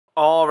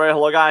Alright,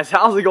 hello guys,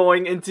 how's it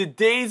going? In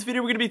today's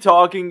video, we're going to be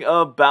talking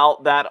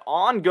about that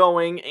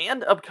ongoing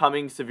and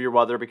upcoming severe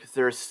weather because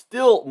there's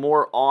still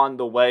more on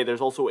the way.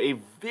 There's also a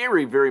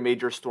very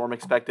major storm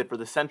expected for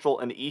the central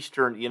and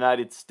eastern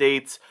United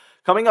States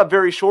coming up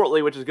very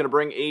shortly, which is going to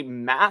bring a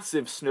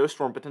massive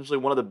snowstorm, potentially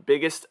one of the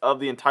biggest of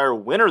the entire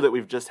winter that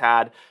we've just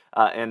had,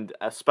 and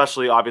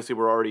especially, obviously,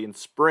 we're already in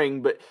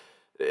spring, but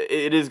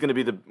it is going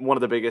to be one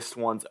of the biggest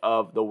ones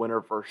of the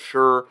winter for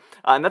sure.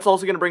 And that's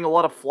also going to bring a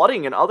lot of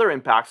flooding and other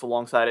impacts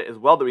alongside it as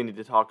well that we need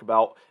to talk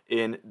about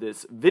in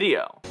this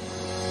video.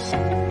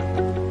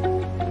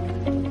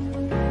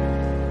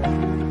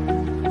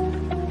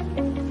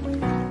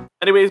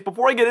 Anyways,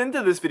 before I get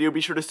into this video, be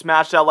sure to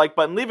smash that like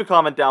button, leave a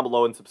comment down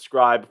below, and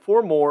subscribe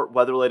for more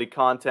weather-related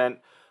content.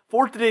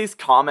 For today's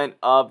comment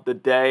of the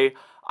day,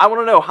 I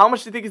want to know, how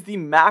much do you think is the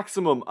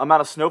maximum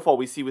amount of snowfall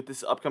we see with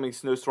this upcoming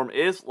snowstorm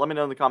is? Let me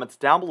know in the comments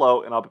down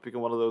below, and I'll be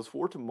picking one of those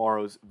for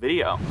tomorrow's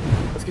video.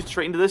 Let's get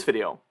straight into this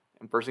video.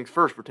 And first things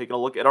first, we're taking a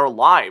look at our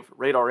live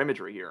radar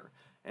imagery here.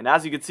 And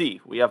as you can see,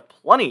 we have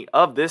plenty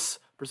of this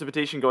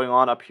precipitation going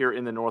on up here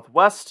in the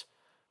northwest.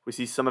 We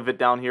see some of it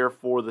down here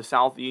for the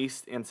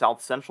southeast and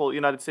south central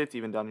United States,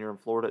 even down here in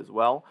Florida as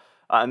well.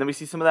 And then we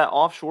see some of that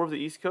offshore of the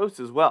east coast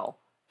as well.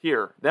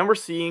 Here. Then we're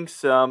seeing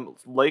some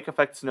lake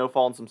effect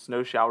snowfall and some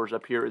snow showers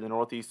up here in the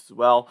northeast as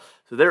well.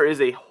 So there is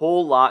a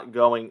whole lot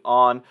going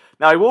on.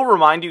 Now I will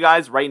remind you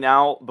guys right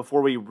now,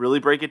 before we really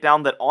break it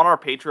down, that on our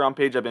Patreon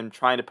page I've been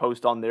trying to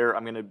post on there.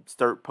 I'm going to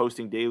start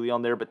posting daily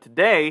on there. But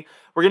today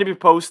we're going to be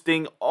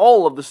posting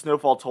all of the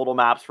snowfall total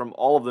maps from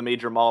all of the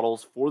major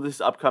models for this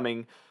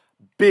upcoming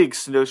big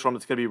snowstorm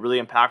that's going to be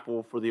really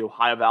impactful for the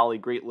Ohio Valley,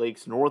 Great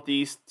Lakes,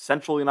 Northeast,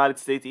 Central United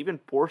States, even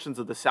portions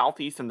of the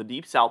Southeast and the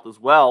Deep South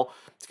as well.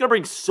 It's going to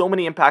bring so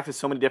many impacts to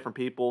so many different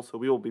people, so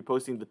we will be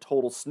posting the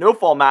total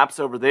snowfall maps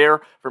over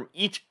there from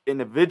each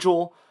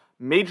individual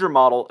major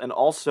model and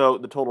also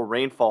the total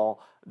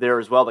rainfall there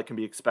as well that can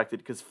be expected,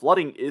 because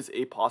flooding is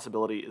a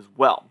possibility as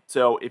well.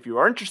 So if you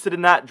are interested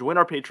in that, join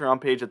our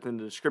Patreon page in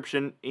the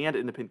description and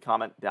in the pinned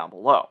comment down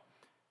below.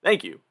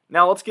 Thank you.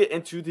 Now let's get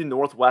into the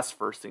northwest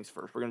first things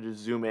first. We're going to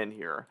just zoom in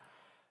here.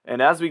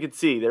 And as we can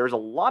see, there's a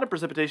lot of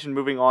precipitation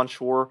moving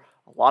onshore.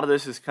 A lot of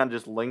this is kind of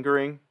just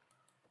lingering,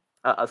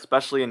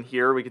 especially in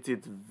here. We can see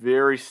it's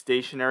very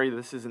stationary.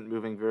 This isn't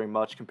moving very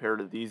much compared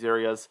to these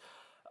areas.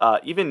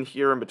 Even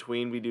here in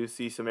between, we do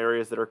see some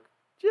areas that are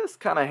just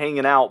kind of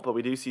hanging out, but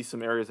we do see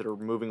some areas that are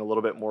moving a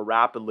little bit more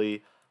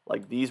rapidly,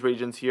 like these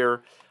regions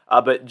here.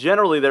 But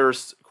generally,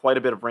 there's quite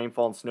a bit of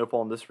rainfall and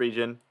snowfall in this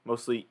region,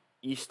 mostly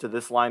east to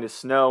this line is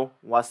snow,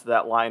 west of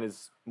that line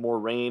is more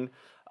rain,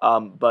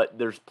 but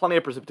there's plenty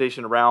of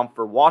precipitation around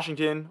for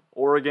Washington,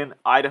 Oregon,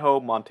 Idaho,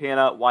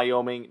 Montana,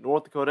 Wyoming,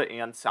 North Dakota,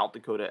 and South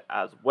Dakota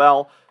as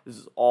well. This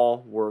is all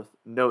worth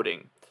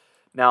noting.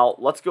 Now,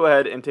 let's go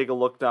ahead and take a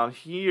look down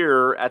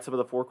here at some of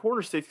the Four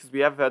Corners states, because we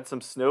have had some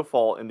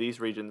snowfall in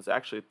these regions.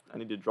 Actually, I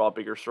need to draw a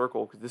bigger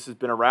circle because this has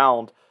been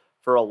around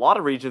for a lot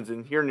of regions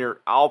in here near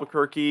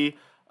Albuquerque,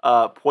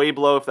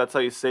 Pueblo, if that's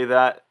how you say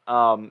that,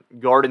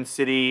 Garden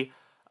City,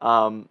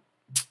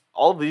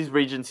 all of these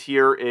regions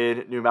here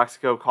in New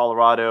Mexico,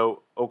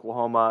 Colorado,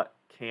 Oklahoma,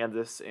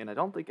 Kansas, and I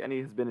don't think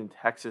any has been in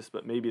Texas,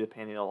 but maybe the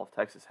Panhandle of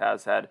Texas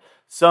has had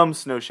some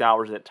snow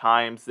showers at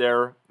times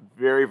there.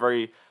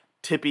 Very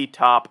tippy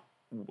top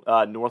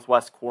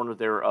northwest corner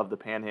there of the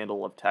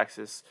Panhandle of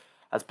Texas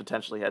has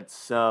potentially had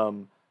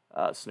some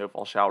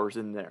snowfall showers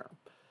in there.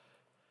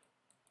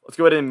 Let's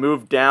go ahead and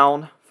move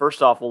down.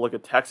 First off, we'll look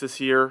at Texas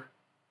here.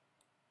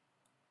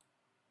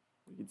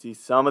 You can see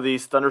some of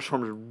these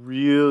thunderstorms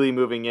really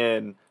moving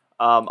in.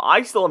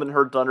 I still haven't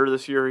heard thunder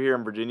this year here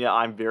in Virginia.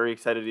 I'm very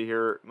excited to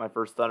hear my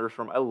first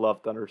thunderstorm. I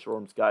love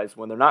thunderstorms, guys.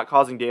 When they're not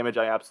causing damage,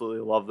 I absolutely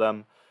love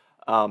them.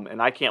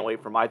 And I can't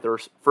wait for my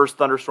first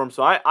thunderstorm.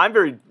 So I'm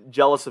very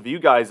jealous of you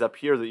guys up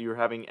here that you're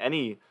having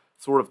any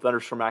sort of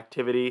thunderstorm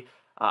activity.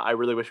 I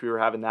really wish we were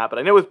having that. But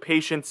I know with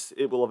patience,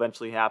 it will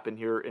eventually happen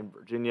here in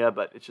Virginia,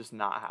 but it's just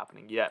not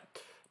happening yet.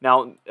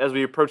 Now, as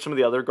we approach some of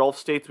the other Gulf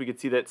states, we can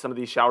see that some of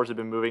these showers have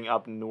been moving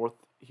up north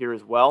here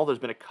as well. There's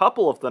been a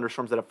couple of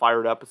thunderstorms that have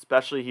fired up,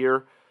 especially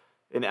here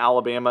in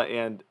Alabama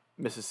and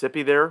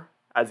Mississippi there,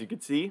 as you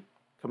can see.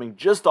 Coming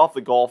just off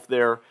the Gulf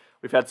there,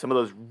 we've had some of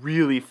those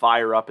really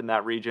fire up in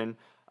that region.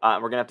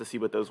 And we're going to have to see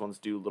what those ones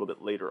do a little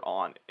bit later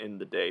on in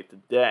the day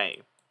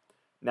today.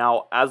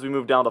 Now, as we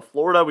move down to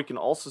Florida, we can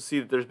also see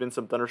that there's been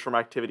some thunderstorm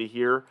activity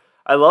here.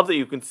 I love that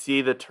you can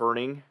see the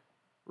turning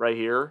right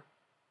here.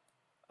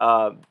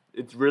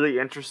 It's really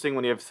interesting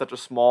when you have such a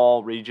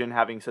small region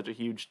having such a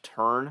huge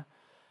turn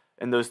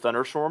in those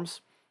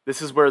thunderstorms.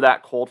 This is where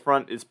that cold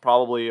front is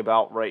probably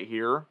about right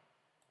here.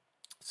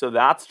 So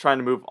that's trying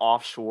to move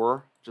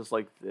offshore, just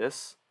like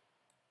this.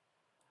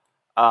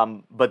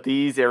 But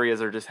these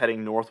areas are just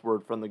heading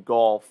northward from the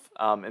Gulf,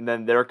 and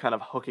then they're kind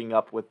of hooking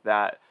up with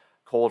that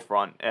cold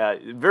front.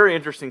 Very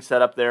interesting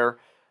setup there.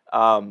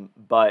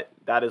 But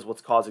that is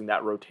what's causing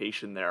that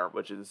rotation there,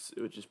 which is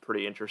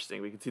pretty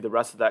interesting. We can see the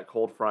rest of that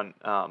cold front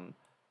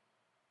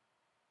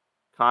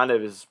kind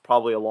of is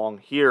probably along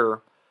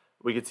here,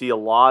 we could see a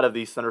lot of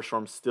these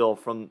thunderstorms still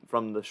from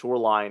the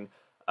shoreline.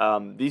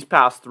 These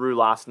passed through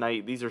last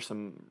night. These are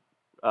some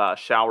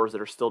showers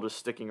that are still just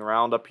sticking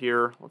around up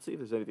here. Let's see if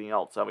there's anything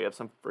else. We have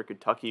some for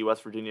Kentucky,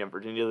 West Virginia, and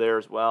Virginia there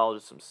as well.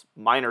 Just some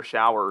minor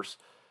showers.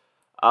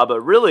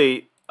 But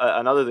really,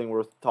 another thing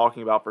worth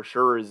talking about for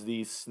sure is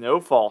these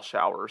snowfall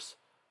showers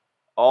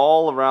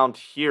all around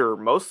here,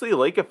 mostly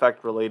lake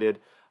effect related.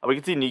 We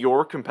can see New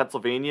York and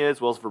Pennsylvania, as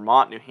well as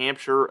Vermont, New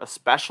Hampshire,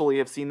 especially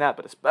have seen that,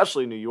 but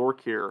especially New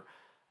York here,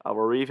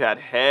 where we've had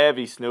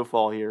heavy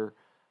snowfall here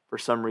for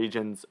some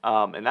regions,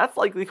 and that's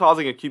likely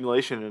causing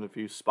accumulation in a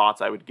few spots,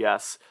 I would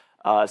guess.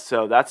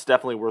 So that's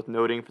definitely worth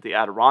noting for the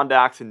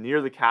Adirondacks and near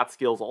the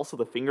Catskills, also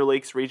the Finger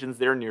Lakes regions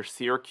there near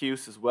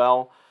Syracuse as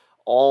well,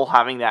 all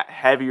having that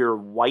heavier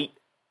white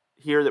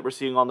here that we're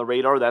seeing on the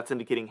radar. That's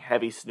indicating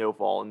heavy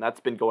snowfall, and that's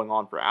been going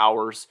on for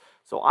hours.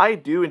 So I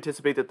do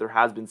anticipate that there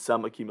has been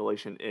some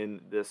accumulation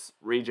in this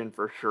region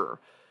for sure.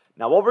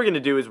 Now what we're going to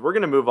do is we're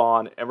going to move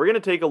on, and we're going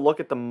to take a look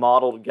at the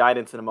modeled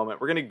guidance in a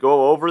moment. We're going to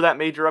go over that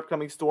major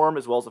upcoming storm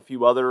as well as a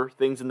few other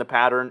things in the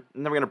pattern,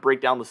 and then we're going to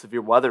break down the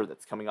severe weather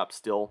that's coming up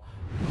still.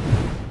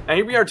 And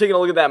here we are taking a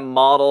look at that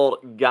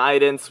modeled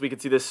guidance. We can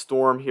see this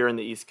storm here in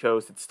the East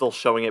Coast. It's still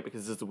showing it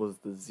because this was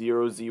the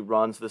 0Z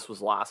run, so this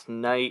was last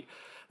night.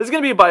 This is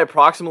going to be by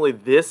approximately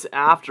this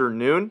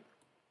afternoon.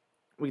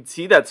 We can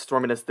see that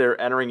storminess there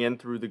entering in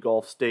through the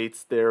Gulf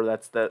states there.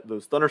 That's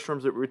those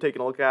thunderstorms that we were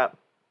taking a look at.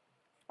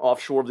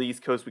 Offshore of the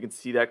East Coast, we can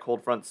see that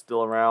cold front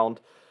still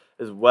around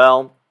as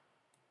well.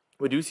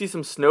 We do see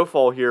some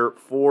snowfall here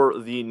for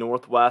the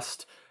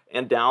Northwest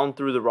and down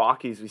through the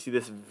Rockies. We see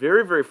this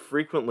very, very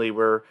frequently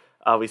where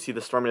we see the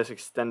storminess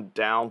extend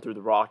down through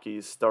the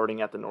Rockies,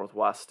 starting at the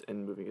Northwest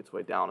and moving its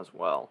way down as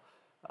well.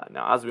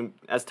 Now,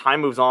 as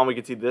time moves on, we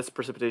can see this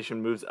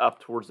precipitation moves up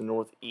towards the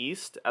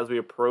Northeast as we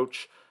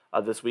approach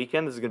this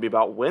weekend. This is going to be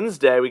about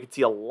Wednesday. We can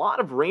see a lot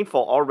of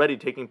rainfall already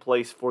taking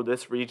place for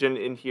this region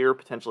in here,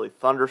 potentially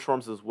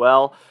thunderstorms as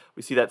well.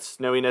 We see that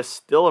snowiness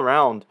still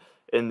around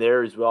in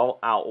there as well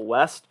out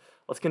west.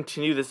 Let's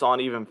continue this on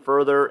even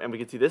further, and we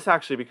can see this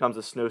actually becomes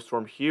a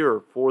snowstorm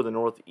here for the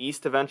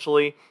Northeast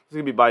eventually. This is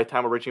going to be by the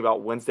time we're reaching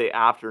about Wednesday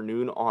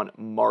afternoon on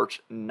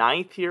March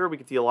 9th here. We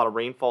can see a lot of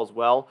rainfall as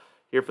well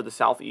here for the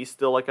Southeast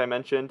still, like I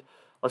mentioned.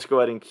 Let's go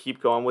ahead and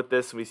keep going with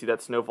this. We see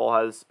that snowfall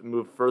has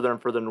moved further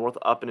and further north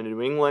up into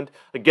New England.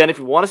 Again, if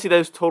you want to see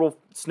those total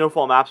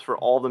snowfall maps for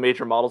all the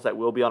major models, that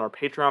will be on our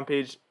Patreon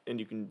page, and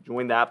you can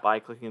join that by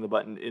clicking the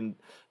button in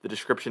the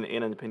description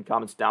and in the pinned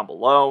comments down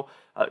below,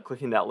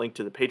 clicking that link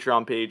to the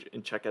Patreon page,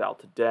 and check it out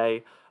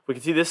today. We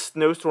can see this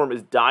snowstorm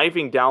is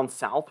diving down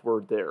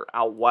southward there,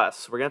 out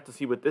west. So we're going to have to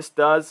see what this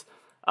does.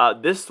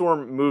 This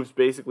storm moves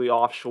basically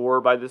offshore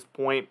by this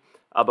point,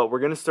 but we're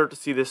going to start to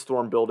see this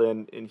storm build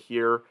in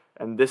here.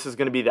 And this is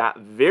going to be that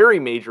very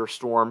major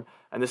storm.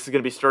 And this is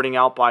going to be starting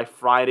out by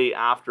Friday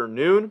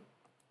afternoon.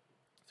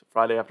 So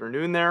Friday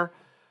afternoon there.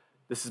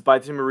 This is by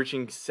the time we're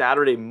reaching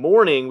Saturday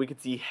morning. We could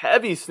see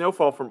heavy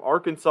snowfall from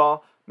Arkansas,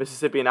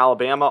 Mississippi, and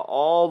Alabama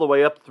all the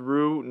way up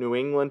through New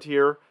England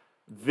here.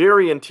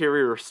 Very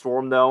interior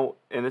storm though.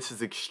 And this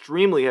is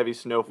extremely heavy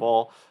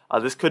snowfall.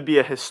 This could be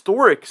a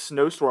historic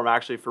snowstorm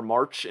actually for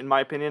March in my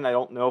opinion. I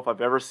don't know if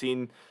I've ever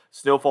seen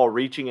snowfall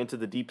reaching into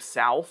the deep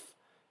south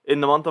in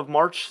the month of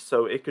March,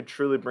 so it could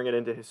truly bring it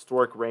into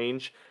historic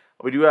range.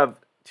 We do have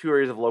two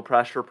areas of low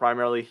pressure,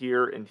 primarily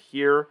here and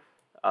here.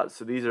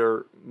 So these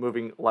are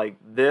moving like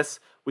this.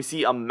 We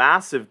see a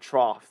massive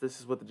trough. This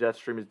is what the jet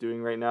stream is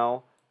doing right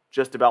now,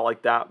 just about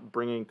like that,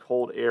 bringing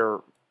cold air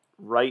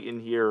right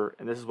in here.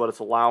 And this is what it's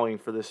allowing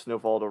for this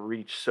snowfall to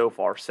reach so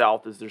far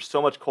south, is there's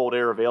so much cold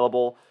air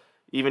available.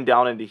 Even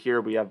down into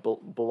here, we have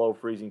below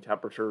freezing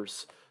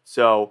temperatures.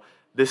 So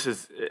this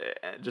is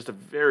just a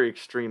very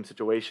extreme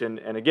situation.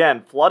 And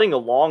again, flooding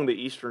along the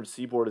eastern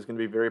seaboard is going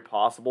to be very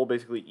possible,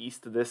 basically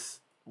east of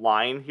this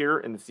line here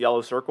in this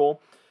yellow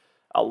circle.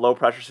 Low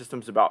pressure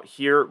systems about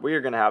here. We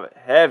are going to have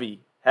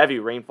heavy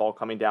rainfall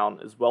coming down,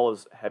 as well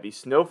as heavy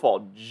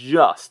snowfall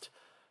just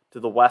to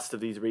the west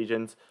of these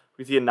regions.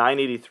 We see a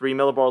 983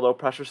 millibar low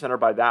pressure center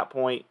by that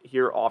point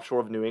here offshore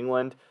of New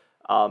England,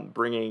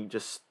 bringing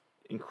just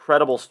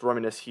incredible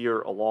storminess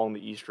here along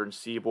the eastern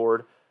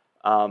seaboard.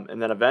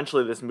 And then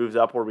eventually this moves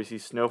up where we see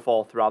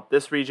snowfall throughout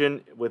this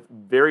region with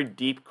very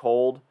deep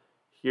cold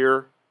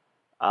here,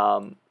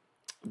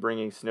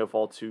 bringing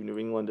snowfall to New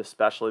England,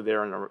 especially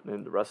there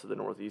in the rest of the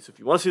Northeast. If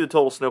you want to see the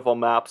total snowfall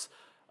maps,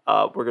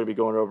 we're going to be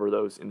going over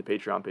those in the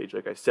Patreon page,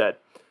 like I said,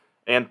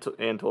 and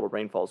total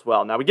rainfall as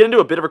well. Now we get into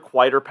a bit of a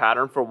quieter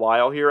pattern for a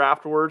while here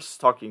afterwards,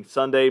 talking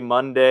Sunday,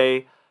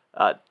 Monday,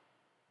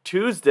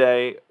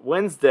 Tuesday,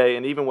 Wednesday,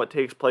 and even what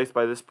takes place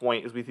by this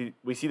point is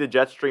we see the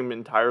jet stream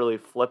entirely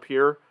flip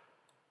here,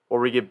 or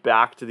we get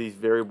back to these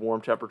very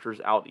warm temperatures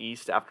out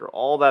east. After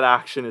all that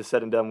action is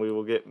said and done, we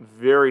will get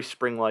very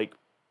spring-like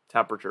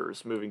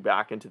temperatures moving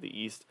back into the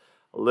east.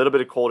 A little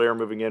bit of cold air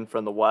moving in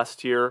from the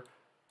west here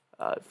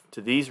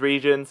to these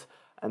regions,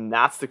 and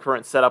that's the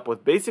current setup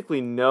with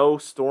basically no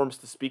storms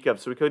to speak of.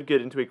 So we could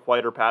get into a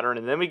quieter pattern,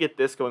 and then we get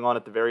this going on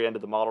at the very end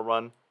of the model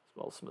run, as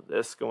well as some of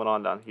this going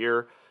on down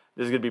here.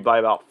 This is going to be by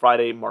about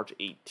Friday, March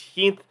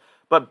 18th.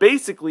 But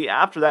basically,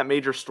 after that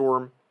major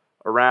storm,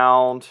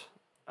 around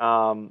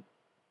the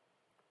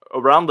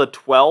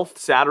 12th,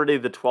 Saturday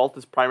the 12th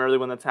is primarily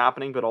when that's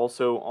happening, but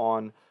also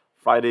on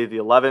Friday the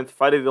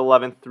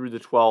 11th through the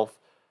 12th,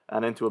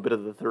 and into a bit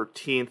of the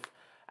 13th.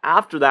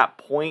 After that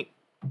point,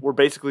 we're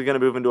basically going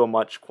to move into a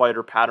much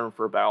quieter pattern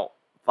for about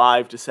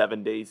 5 to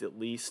 7 days at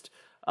least,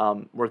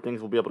 where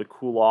things will be able to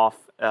cool off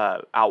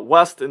out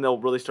west, and they'll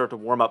really start to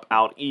warm up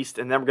out east,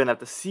 and then we're going to have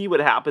to see what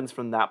happens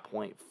from that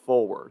point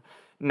forward.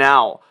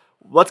 Now,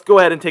 let's go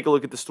ahead and take a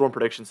look at the Storm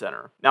Prediction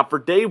Center. Now, for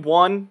day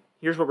one,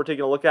 here's what we're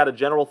taking a look at. A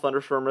general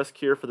thunderstorm risk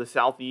here for the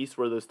southeast,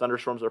 where those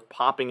thunderstorms are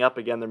popping up.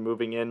 Again, they're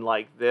moving in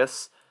like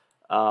this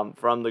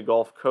from the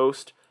Gulf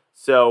Coast.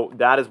 So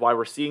that is why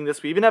we're seeing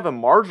this. We even have a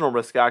marginal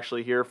risk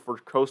actually here for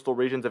coastal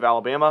regions of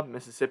Alabama,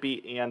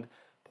 Mississippi, and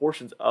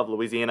portions of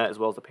Louisiana, as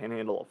well as the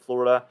panhandle of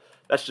Florida.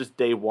 That's just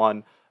day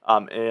one.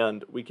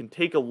 And we can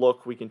take a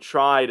look. We can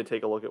try to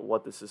take a look at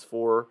what this is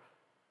for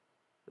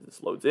as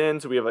this loads in.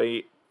 So we have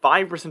a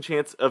 5%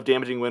 chance of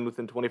damaging wind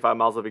within 25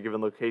 miles of a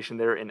given location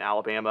there in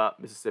Alabama,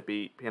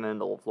 Mississippi,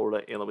 panhandle of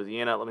Florida, and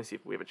Louisiana. Let me see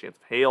if we have a chance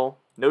of hail.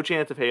 No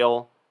chance of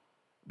hail.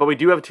 But we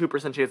do have a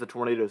 2% chance of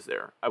tornadoes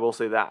there. I will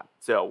say that.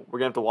 So we're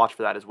going to have to watch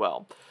for that as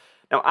well.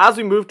 Now, as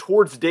we move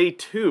towards day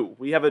two,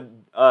 we have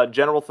a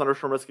general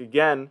thunderstorm risk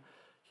again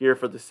here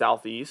for the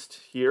southeast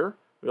here.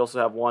 We also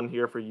have one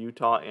here for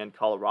Utah and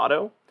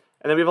Colorado.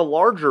 And then we have a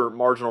larger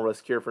marginal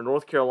risk here for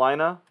North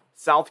Carolina,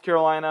 South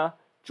Carolina,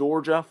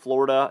 Georgia,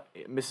 Florida,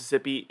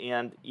 Mississippi,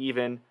 and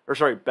even, or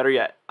sorry, better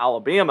yet,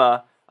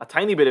 Alabama, a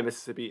tiny bit of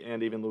Mississippi,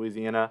 and even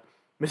Louisiana.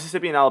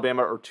 Mississippi and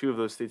Alabama are two of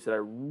those states that I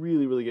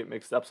really get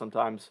mixed up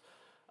sometimes.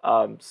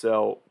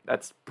 So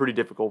that's pretty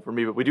difficult for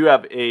me, but we do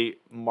have a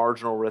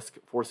marginal risk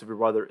for severe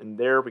weather in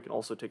there. We can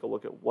also take a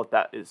look at what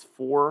that is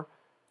for.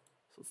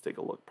 So let's take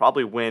a look.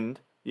 Probably wind.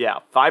 Yeah,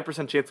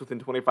 5% chance within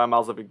 25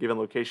 miles of a given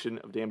location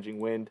of damaging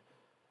wind.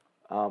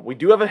 We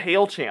do have a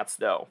hail chance,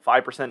 though.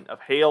 5%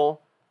 of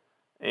hail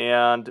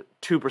and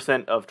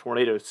 2% of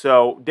tornadoes.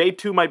 So day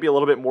two might be a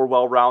little bit more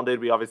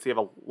well-rounded. We obviously have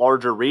a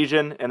larger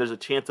region, and there's a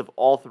chance of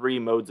all three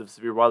modes of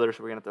severe weather,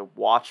 so we're going to have to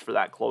watch for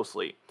that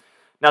closely.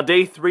 Now,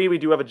 day three, we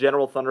do have a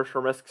general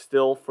thunderstorm risk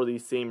still for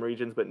these same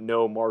regions, but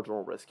no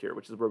marginal risk here,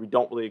 which is where we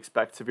don't really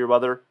expect severe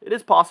weather. It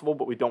is possible,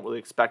 but we don't really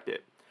expect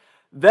it.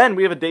 Then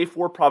we have a day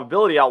four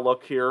probability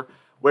outlook here,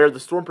 where the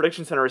Storm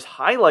Prediction Center is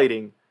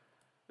highlighting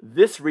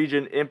this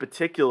region in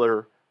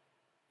particular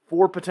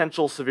for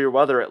potential severe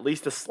weather, at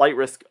least a slight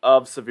risk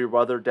of severe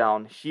weather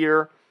down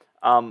here.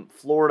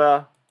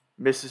 Florida,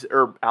 Mississippi,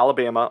 or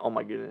Alabama, oh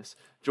my goodness,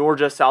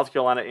 Georgia, South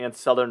Carolina, and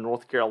southern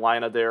North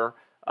Carolina there.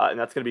 And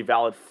that's going to be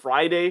valid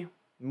Friday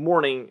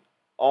morning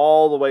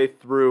all the way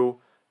through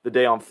the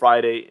day on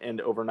Friday and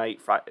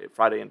overnight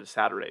Friday into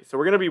Saturday. So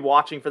we're going to be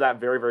watching for that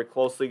very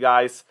closely,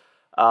 guys.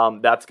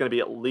 That's going to be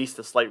at least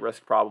a slight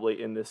risk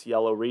probably in this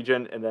yellow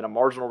region, and then a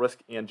marginal risk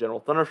and general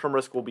thunderstorm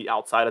risk will be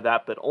outside of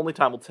that, but only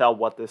time will tell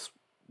what this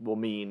will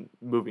mean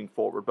moving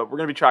forward. But we're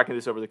going to be tracking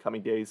this over the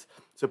coming days.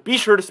 So be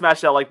sure to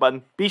smash that like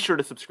button. Be sure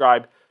to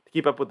subscribe to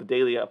keep up with the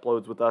daily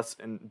uploads with us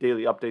and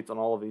daily updates on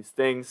all of these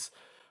things.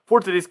 For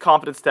today's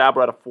confidence tab,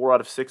 we're at a 4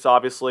 out of 6,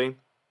 obviously.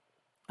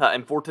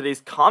 And for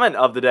today's comment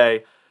of the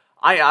day,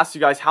 I asked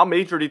you guys, how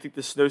major do you think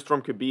this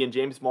snowstorm could be? And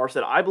James Marr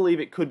said, I believe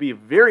it could be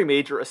very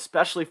major,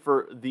 especially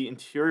for the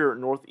interior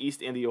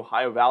northeast and the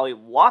Ohio Valley.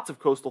 Lots of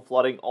coastal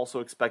flooding also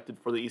expected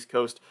for the East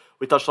Coast.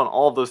 We touched on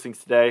all of those things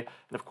today.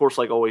 And of course,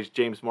 like always,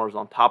 James Marr is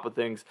on top of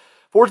things.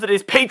 For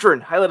today's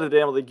patron, highlight of the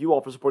day, I want to thank you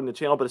all for supporting the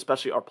channel, but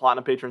especially our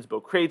platinum patrons,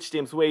 Bill Craig,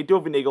 James Wade,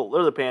 Dovey Nagel,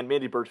 Larry the Pan,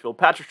 Mandy Birchfield,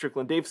 Patrick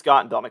Strickland, Dave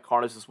Scott, and Dominic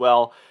Carnes as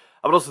well.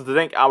 I would also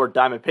thank our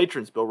diamond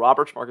patrons, Bill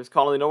Roberts, Marcus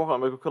Connolly, Noah,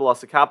 Michael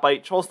Kudelasa,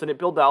 Catbite, Charles Tennant,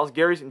 Bill Dallas,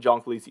 Gary's, and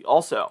John Khaleesi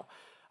also.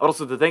 I would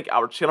also thank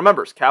our channel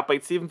members,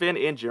 Catbite, Stephen Fan,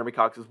 and Jeremy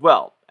Cox as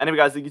well. Anyway,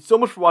 guys, thank you so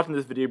much for watching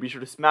this video. Be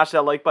sure to smash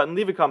that like button,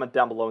 leave a comment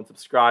down below, and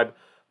subscribe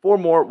for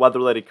more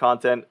weather-related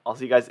content. I'll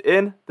see you guys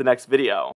in the next video.